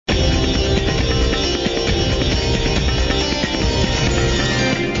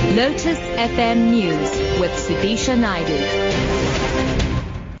Lotus FM News with Sudisha Naidu.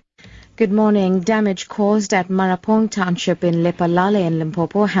 Good morning. Damage caused at Marapong Township in Lephalale in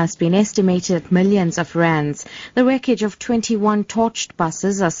Limpopo has been estimated at millions of rands. The wreckage of 21 torched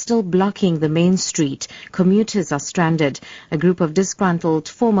buses are still blocking the main street. Commuters are stranded. A group of disgruntled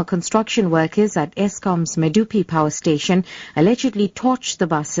former construction workers at Eskom's Medupi power station allegedly torched the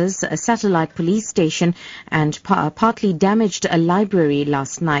buses, a satellite police station, and partly damaged a library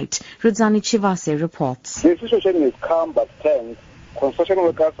last night. Rudzani Chivase reports. The situation is calm but tense. Construction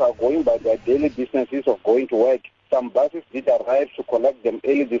workers are going by their daily businesses of going to work. Some buses did arrive to collect them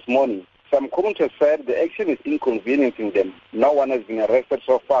early this morning. Some commuters said the action is inconveniencing them. No one has been arrested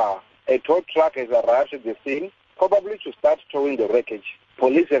so far. A tow truck has arrived at the scene, probably to start towing the wreckage.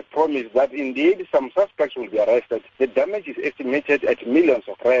 Police have promised that indeed some suspects will be arrested. The damage is estimated at millions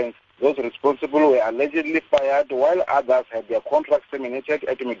of rands. Those responsible were allegedly fired while others had their contracts terminated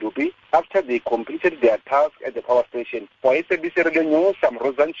at Medupi after they completed their task at the power station. For SABC Radio News, I'm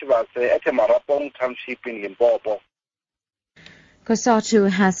Rosan Chivase at Marapong Township in Limpopo. COSATU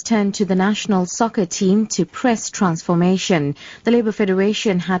has turned to the national soccer team to press transformation. The Labour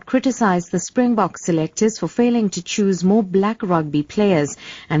Federation had criticised the Springbok selectors for failing to choose more black rugby players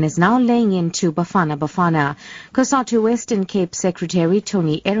and is now laying into Bafana Bafana. COSATU Western Cape Secretary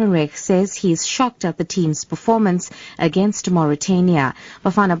Tony Ehrenreich says he is shocked at the team's performance against Mauritania.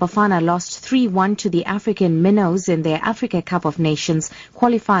 Bafana Bafana lost 3-1 to the African Minnows in their Africa Cup of Nations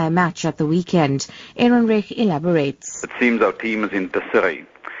qualifier match at the weekend. Ehrenreich elaborates. It seems our team is in disarray.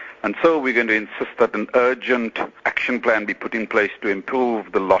 And so we're going to insist that an urgent action plan be put in place to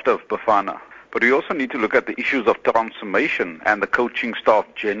improve the lot of Bafana. But we also need to look at the issues of transformation and the coaching staff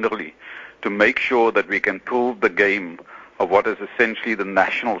generally to make sure that we can improve the game of what is essentially the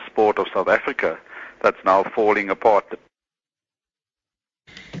national sport of South Africa that's now falling apart.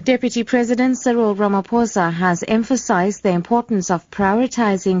 Deputy President Cyril Ramaphosa has emphasized the importance of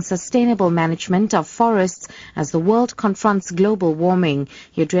prioritizing sustainable management of forests as the world confronts global warming.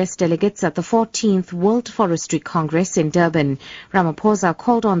 He addressed delegates at the 14th World Forestry Congress in Durban. Ramaphosa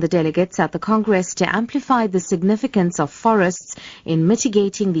called on the delegates at the Congress to amplify the significance of forests in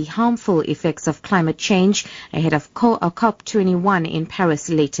mitigating the harmful effects of climate change ahead of COP21 in Paris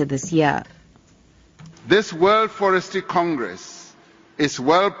later this year. This World Forestry Congress is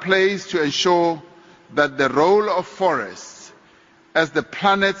well placed to ensure that the role of forests as the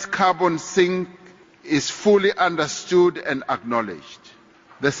planet's carbon sink is fully understood and acknowledged.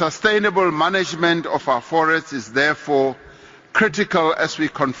 The sustainable management of our forests is therefore critical as we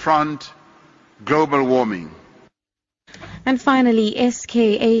confront global warming. And finally,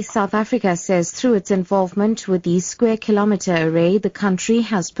 SKA South Africa says through its involvement with the Square Kilometre Array, the country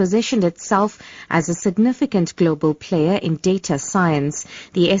has positioned itself as a significant global player in data science.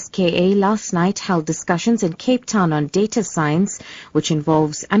 The SKA last night held discussions in Cape Town on data science, which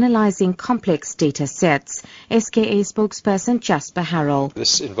involves analysing complex data sets. SKA spokesperson Jasper Harrell.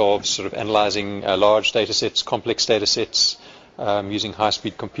 This involves sort of analysing large data sets, complex data sets, using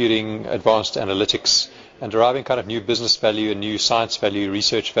high-speed computing, advanced analytics, and deriving kind of new business value and new science value,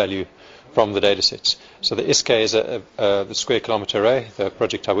 research value from the data sets. So the SK is the Square Kilometre Array, the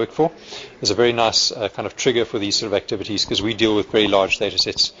project I work for, is a very nice kind of trigger for these sort of activities because we deal with very large data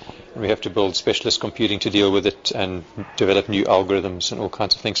sets and we have to build specialist computing to deal with it and develop new algorithms and all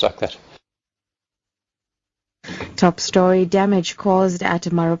kinds of things like that. Top story: damage caused at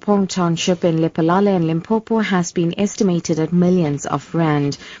Marapong Township in Lephalale and Limpopo has been estimated at millions of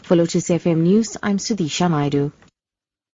rand. For Lotus FM News, I'm Sudisha Naidu.